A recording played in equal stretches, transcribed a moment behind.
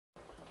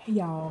Hey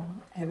y'all,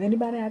 have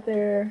anybody out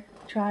there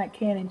tried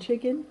canning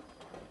chicken?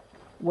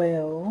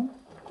 Well,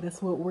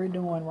 that's what we're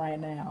doing right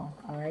now.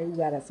 All right, we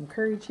got some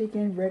curry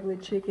chicken, regular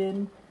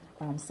chicken,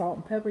 salt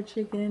and pepper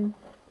chicken,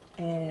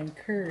 and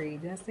curry.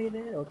 Did I say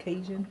that? Or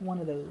Cajun?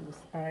 One of those.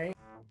 All right.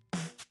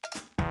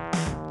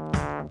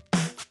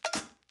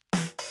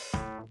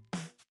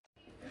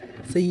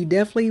 So you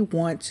definitely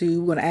want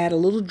to add a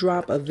little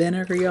drop of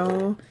vinegar,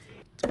 y'all.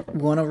 We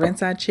want to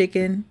rinse our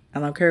chicken. I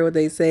don't care what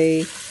they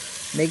say.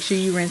 Make sure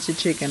you rinse your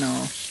chicken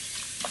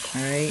off.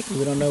 All right.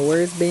 We don't know where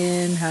it's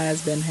been, how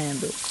it's been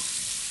handled.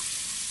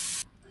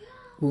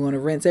 We want to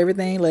rinse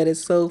everything, let it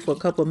soak for a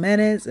couple of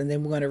minutes, and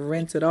then we're going to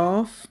rinse it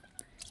off,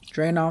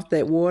 drain off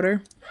that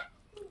water,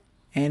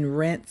 and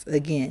rinse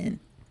again.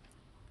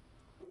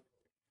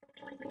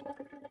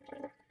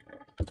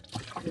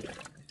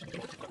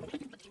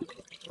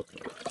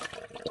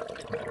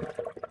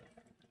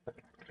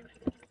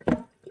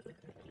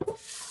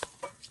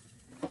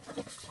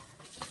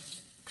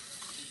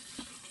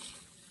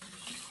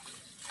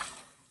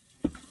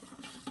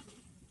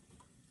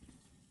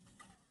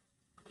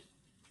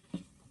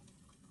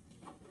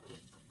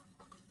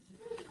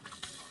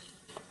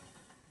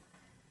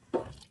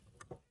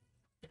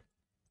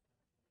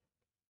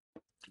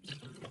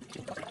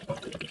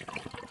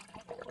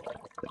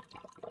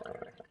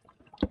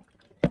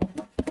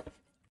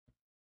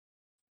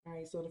 All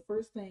right, so the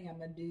first thing I'm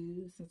going to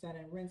do, since I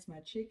didn't rinse my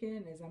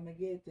chicken, is I'm going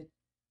to get the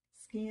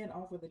skin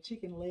off of the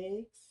chicken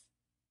legs.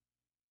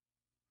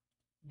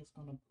 I'm just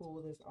going to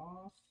pull this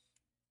off.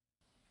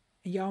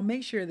 And y'all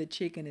make sure the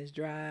chicken is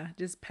dry.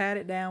 Just pat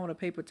it down with a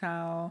paper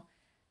towel.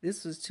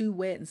 This was too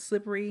wet and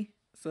slippery,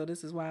 so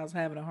this is why I was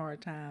having a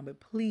hard time.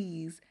 But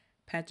please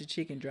pat your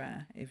chicken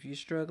dry if you're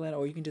struggling,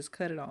 or you can just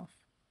cut it off.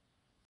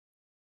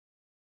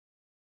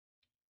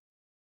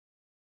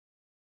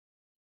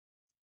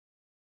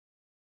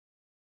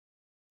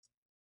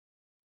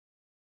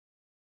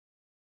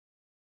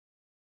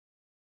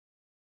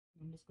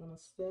 I'm just going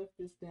to stuff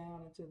this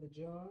down into the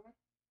jar,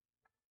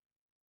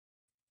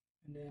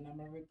 and then I'm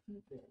going to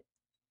repeat that.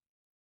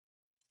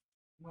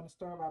 I'm going to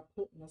start by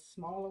putting the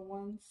smaller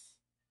ones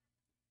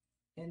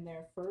in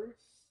there first.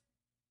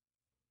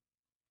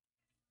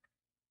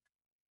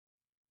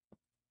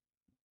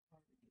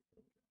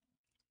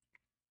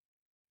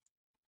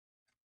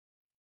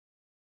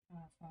 I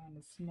find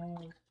the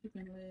small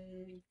chicken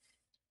legs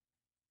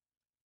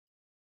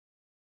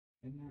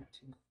and not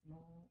too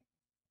small.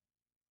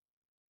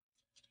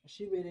 I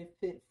should really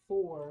fit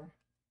 4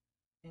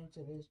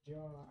 into this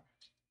jar.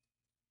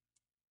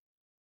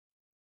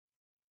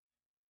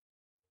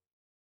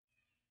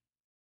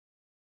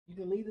 You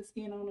can leave the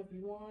skin on if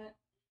you want,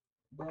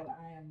 but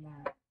I am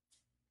not.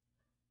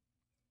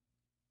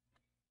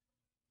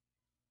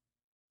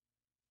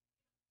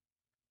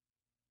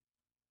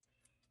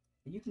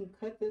 You can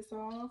cut this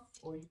off,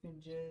 or you can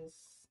just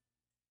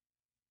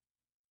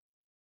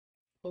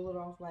pull it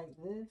off like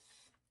this.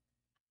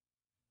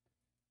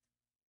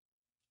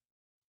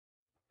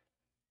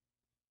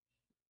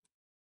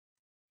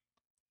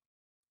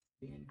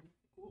 Being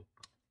difficult.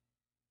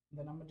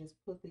 Then I'm gonna just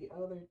put the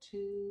other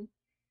 2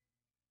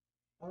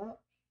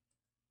 up,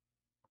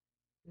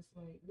 just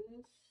like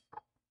this.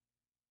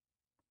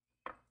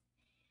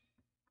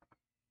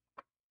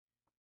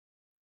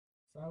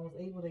 So I was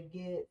able to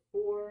get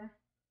 4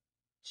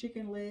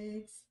 chicken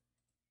legs.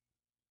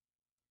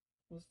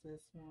 What's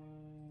this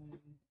one?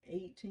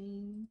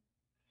 18.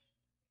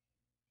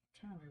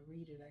 I'm trying to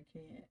read it. I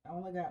can't. I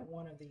only got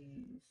one of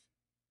these,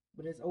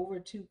 but it's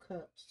over 2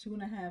 cups,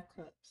 2.5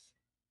 cups.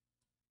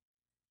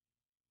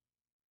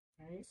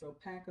 All right, so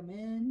pack them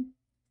in.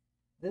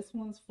 This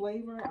one's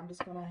flavor, I'm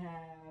just gonna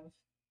have.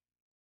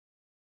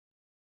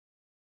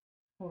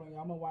 Hold on,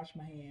 y'all. I'm gonna wash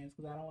my hands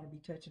because I don't want to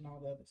be touching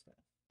all the other stuff.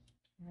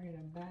 All right,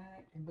 I'm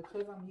back, and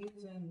because I'm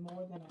using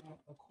more than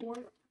a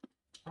quart,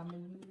 I'm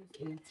gonna use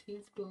a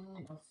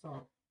teaspoon of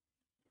salt,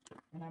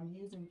 and I'm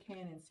using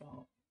cannon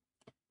salt.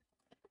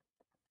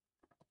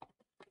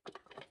 So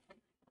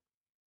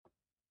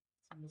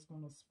I'm just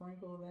gonna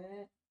sprinkle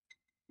that,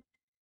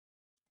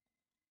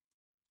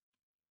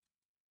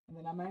 and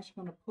then I'm actually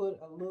gonna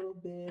put a little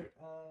bit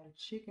of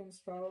chicken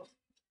stock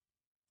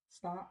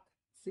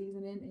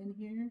seasoning in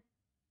here,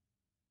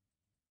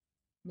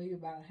 maybe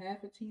about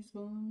half a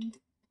teaspoon,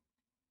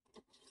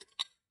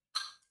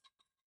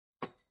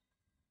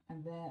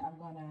 and then I'm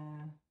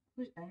gonna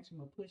push. Actually, I'm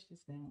gonna push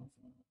this down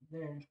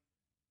there.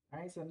 All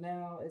right, so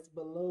now it's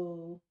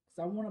below.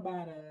 So I want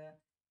about a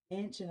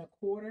inch and a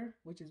quarter,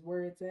 which is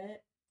where it's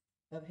at,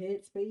 of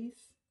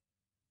headspace.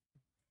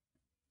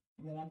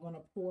 And then I'm gonna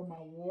pour my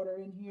water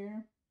in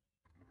here.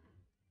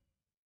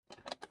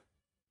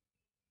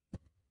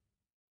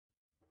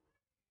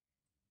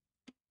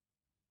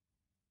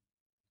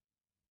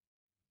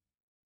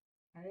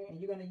 All right,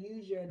 and you're gonna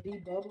use your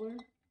debubbler.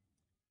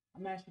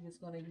 I'm actually just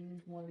gonna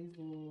use one of these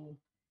little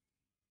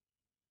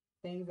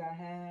things I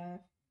have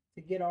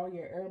to get all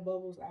your air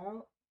bubbles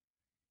out.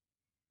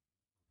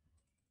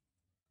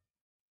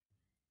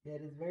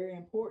 That is very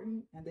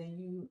important. And then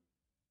you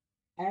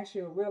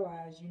actually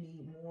realize you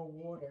need more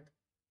water.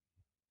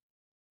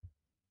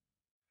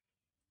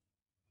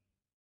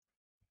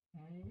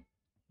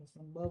 There's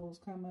some bubbles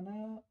coming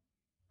up.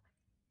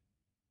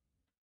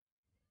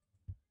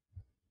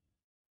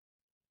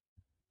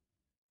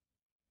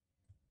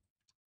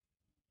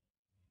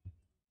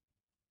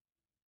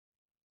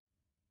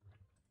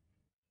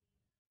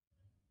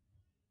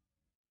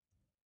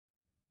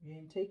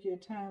 And take your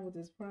time with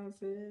this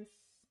process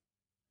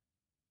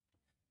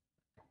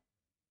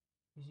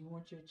because you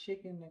want your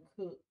chicken to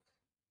cook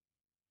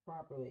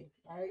properly.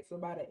 All right, so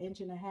about 1.5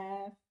 inches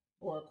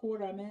or a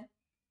quarter, I meant.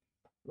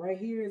 Right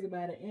here is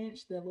about 1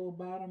 inch, that little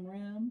bottom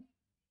rim,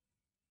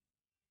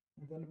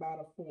 and then about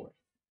 1/4.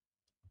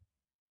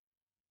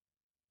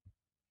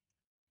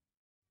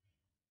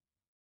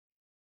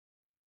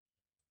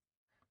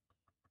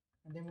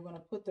 And then we're going to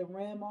put the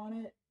rim on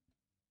it,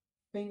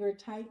 finger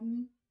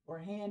tighten or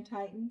hand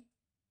tighten,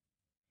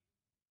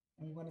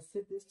 and we're going to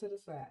sit this to the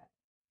side.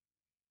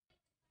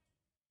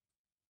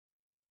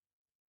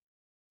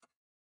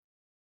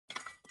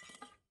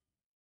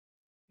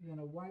 You're going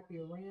to wipe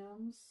your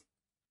rims.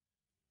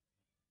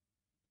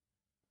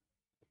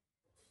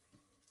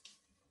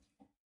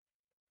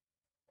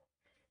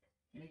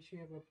 Make sure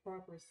you have a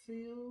proper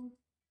seal.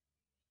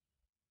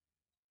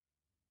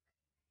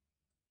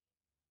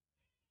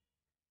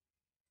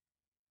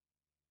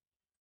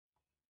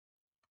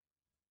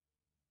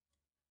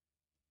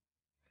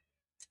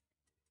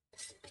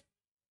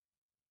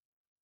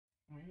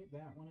 All right,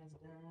 that one is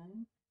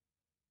done.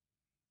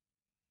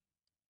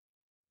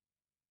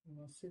 I'm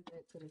going to sit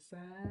that to the side.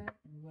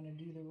 I'm going to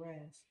do the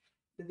rest.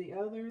 For the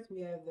others,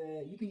 we have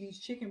you can use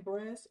chicken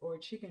breasts or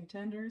chicken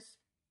tenders.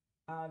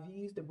 If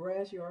you use the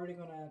breast, you're already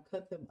going to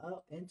cut them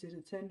up into the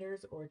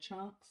tenders or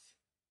chunks.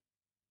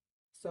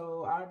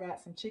 So I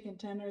got some chicken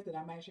tenders that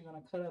I'm actually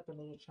going to cut up in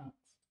little chunks.